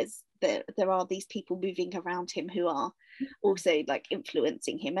 there are these people moving around him who are also like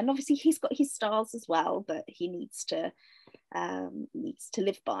influencing him, and obviously he's got his stars as well that he needs to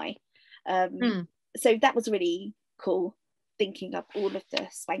live by. So that was really cool, thinking up all of the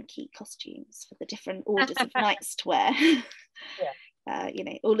swanky costumes for the different orders of knights to wear.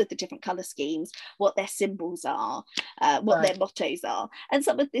 All of the different color schemes, what their symbols are, what their mottos are, and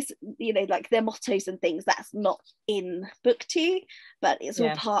some of this, like their mottos and things, that's not in book 2, but it's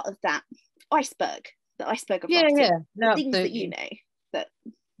all part of that iceberg of writing, the things that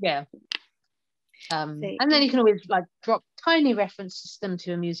and then you can always like drop tiny references to them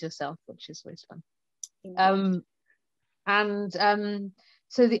to amuse yourself, which is always fun.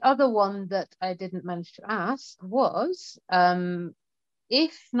 So the other one that I didn't manage to ask was,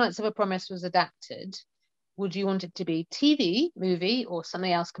 if Nightsilver Promise was adapted, would you want it to be TV, movie, or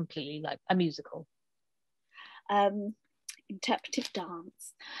something else completely, like a musical? Interpretive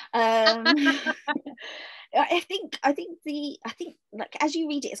dance. I think like as you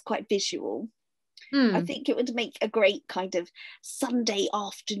read it, it's quite visual. I think it would make a great kind of Sunday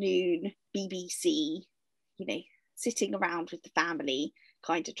afternoon BBC, sitting around with the family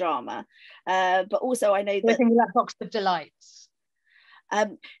kind of drama. But also I know that like Box of Delights.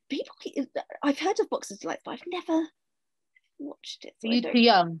 I've heard of Box of Delights, but I've never watched it. So Are you too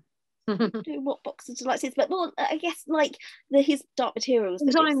young? I don't know what Box of Delights is, but more, I guess, like his Dark Materials. It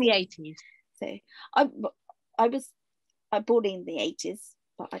was on in the 80s. So I was born in the 80s,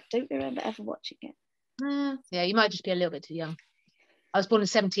 but I don't remember ever watching it. Yeah, you might just be a little bit too young. I was born in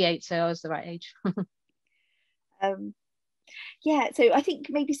 78, so I was the right age. So I think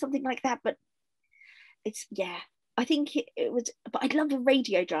maybe something like that, but it's I think it would, but I'd love a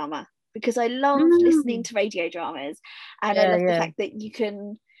radio drama because I love listening to radio dramas, and I love the fact that you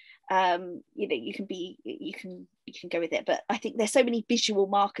can you can go with it. But I think there's so many visual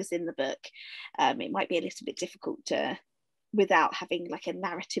markers in the book, it might be a little bit difficult to, without having like a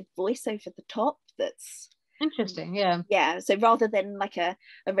narrative voice over the top. That's interesting. So rather than like a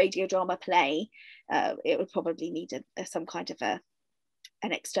radio drama play, it would probably need some kind of an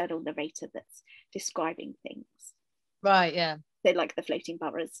external narrator that's describing things, right? So like the floating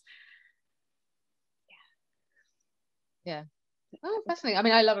boroughs. Oh, fascinating. I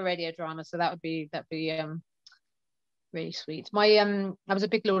mean, I love a radio drama, so that'd be really sweet. I was a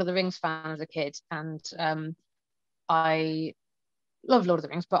big Lord of the Rings fan as a kid, and I love Lord of the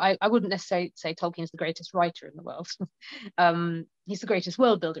Rings, but I wouldn't necessarily say Tolkien's the greatest writer in the world. He's the greatest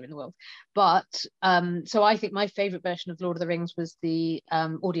world builder in the world. But so I think my favorite version of Lord of the Rings was the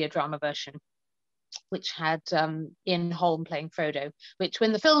audio drama version, which had Ian Holm playing Frodo, which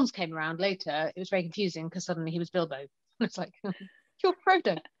when the films came around later, it was very confusing because suddenly he was Bilbo. It's like, you're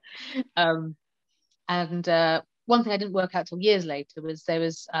Frodo. And one thing I didn't work out till years later was there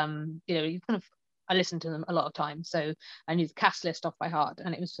was, I listened to them a lot of times, so I knew the cast list off by heart,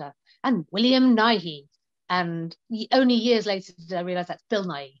 and it was and William Nighy, and only years later did I realise that's Bill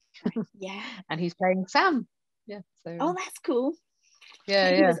Nighy. And he's playing Sam. So oh, that's cool.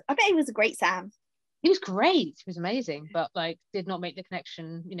 I bet he was a great Sam. He was great. He was amazing, but like did not make the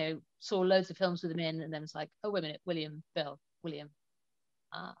connection. You know, saw loads of films with him in, and then was like, oh wait a minute, William.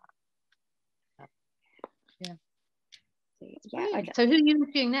 Ah, yeah. Yeah. So who are you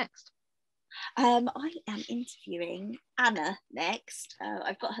interviewing next? I am interviewing Anna next.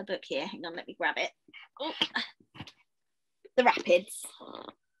 I've got her book here. Hang on, let me grab it. Oh. The Rapids.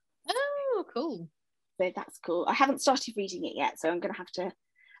 Oh, cool. So that's cool. I haven't started reading it yet, so I'm going to have to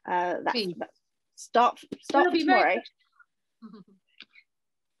start for tomorrow.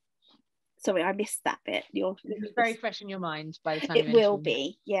 Sorry, I missed that bit. It'll be very fresh in your mind by the time it will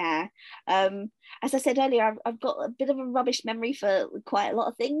be, yeah. As I said earlier, I've got a bit of a rubbish memory for quite a lot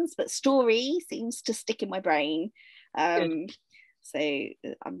of things, but story seems to stick in my brain. So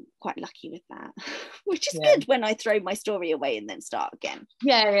I'm quite lucky with that, which is good when I throw my story away and then start again.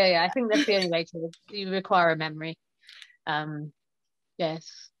 Yeah. I think that's the only way to. You require a memory.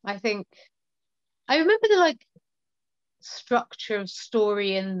 Yes, I think I remember the like structure of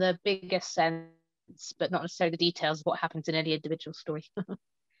story in the bigger sense, but not necessarily the details of what happens in any individual story.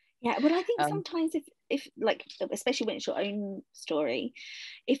 Yeah, but I think sometimes if like, especially when it's your own story,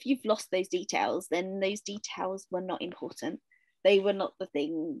 if you've lost those details, then those details were not important. They were not the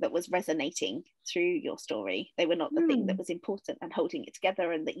thing that was resonating through your story. They were not the thing that was important and holding it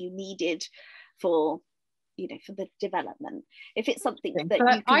together and that you needed for, you know, for the development. If it's something that you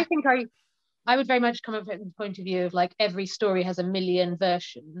can... I think I would very much come up from the point of view of like every story has a million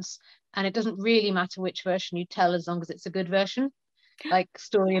versions and it doesn't really matter which version you tell as long as it's a good version. Like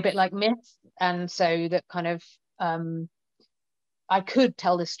story a bit like myth. And so that kind of I could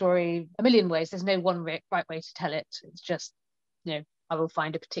tell this story a million ways. There's no one right way to tell it. It's just, you know, I will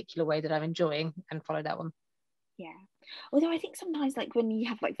find a particular way that I'm enjoying and follow that one. Yeah. Although I think sometimes like when you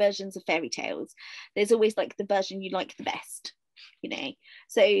have like versions of fairy tales, there's always like the version you like the best, you know.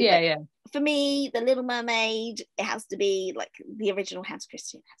 So for me, The Little Mermaid, it has to be like the original Hans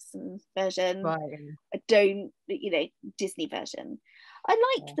Christian version. Right. I don't, you know, Disney version. I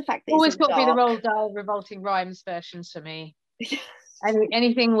like the fact that always it's got to be the Roald Dahl Revolting Rhymes versions for me.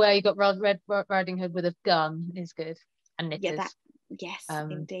 Anything where you got Red Riding Hood with a gun is good, and knitters. Yes,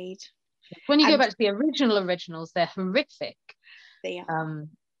 indeed. When you go back to the originals, they're horrific. They are.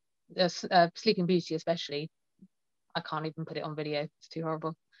 Sleeping Beauty especially. I can't even put it on video. It's too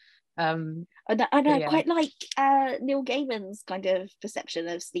horrible. And I quite like Neil Gaiman's kind of perception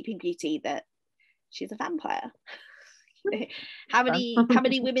of Sleeping Beauty, that she's a vampire. How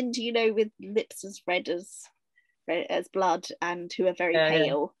many women do you know with lips as red as blood and who are very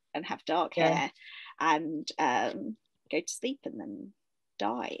pale and have dark hair and go to sleep and then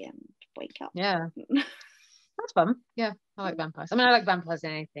die and wake up? Yeah. That's fun. Yeah, I like vampires. I mean, I like vampires in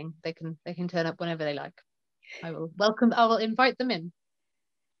anything. They can turn up whenever they like. I will invite them in.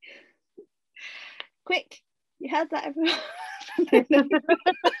 Quick, you heard that, everyone?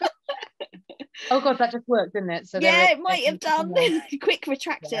 Oh god, that just worked, didn't it? So it might have done. Quick,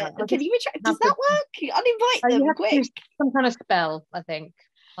 retract it. Can you retract? Does that work? Uninvite them. You have quick. to do some kind of spell, I think.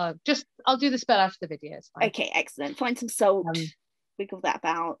 I'll do the spell after the video. It's fine. Okay, excellent. Find some salt. Wiggle that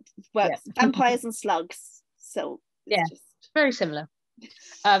about. Works. Vampires and slugs. So just very similar.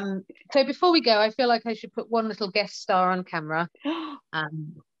 So before we go, I feel like I should put one little guest star on camera.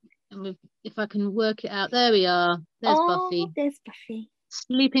 If I can work it out, there we are. There's Buffy. There's Buffy.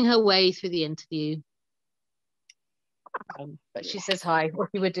 Sleeping her way through the interview. But she says hi, what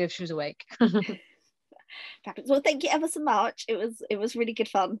she would do if she was awake. Well, thank you ever so much. It was really good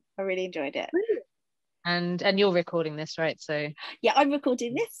fun. I really enjoyed it. And you're recording this, right? So yeah, I'm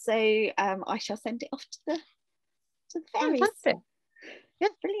recording this, so I shall send it off to the fairies. Fantastic. Yeah,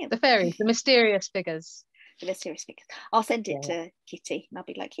 brilliant. The fairies, the mysterious figures. The mysterious figures. I'll send it to Kitty and I'll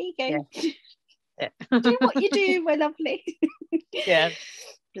be like, here you go. Yeah. Do what you do, my lovely. Yeah.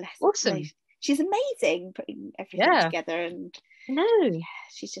 Bless awesome. her. She's amazing putting everything together, and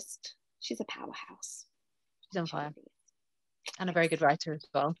she's a powerhouse. She's on fire. And a very good writer as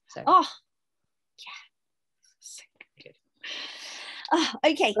well. So so good.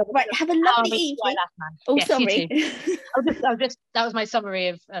 Okay, right. Have a lovely evening. Oh, yes, sorry. That was my summary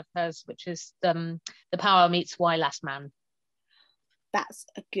of hers, which is the Power meets Why Last Man. That's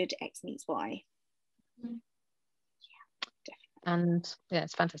a good X meets Y. Yeah, definitely. And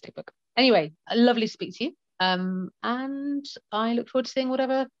it's a fantastic book. Anyway, lovely to speak to you. And I look forward to seeing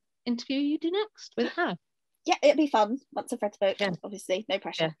whatever interview you do next with Hannah. Yeah, it'll be fun once I've read the book. Obviously, no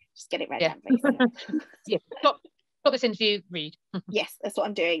pressure. Just get it read. Stop this interview, read. Yes, that's what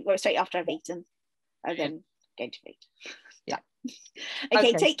I'm doing. Well, straight after I've eaten, and then going to read. Yeah.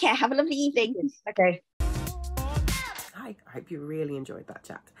 Okay, take care. Have a lovely evening. Okay. Hi, UK. I hope you really enjoyed that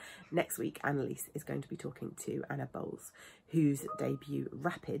chat. Next week, Annaliese is going to be talking to Anna Bowles, whose debut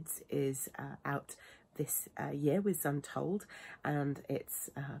Rapids is out this year with Untold, and it's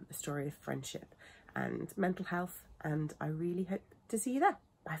a story of friendship and mental health, and I really hope to see you there.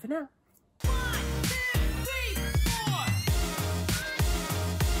 Bye for now. 1, 2, 3, 4.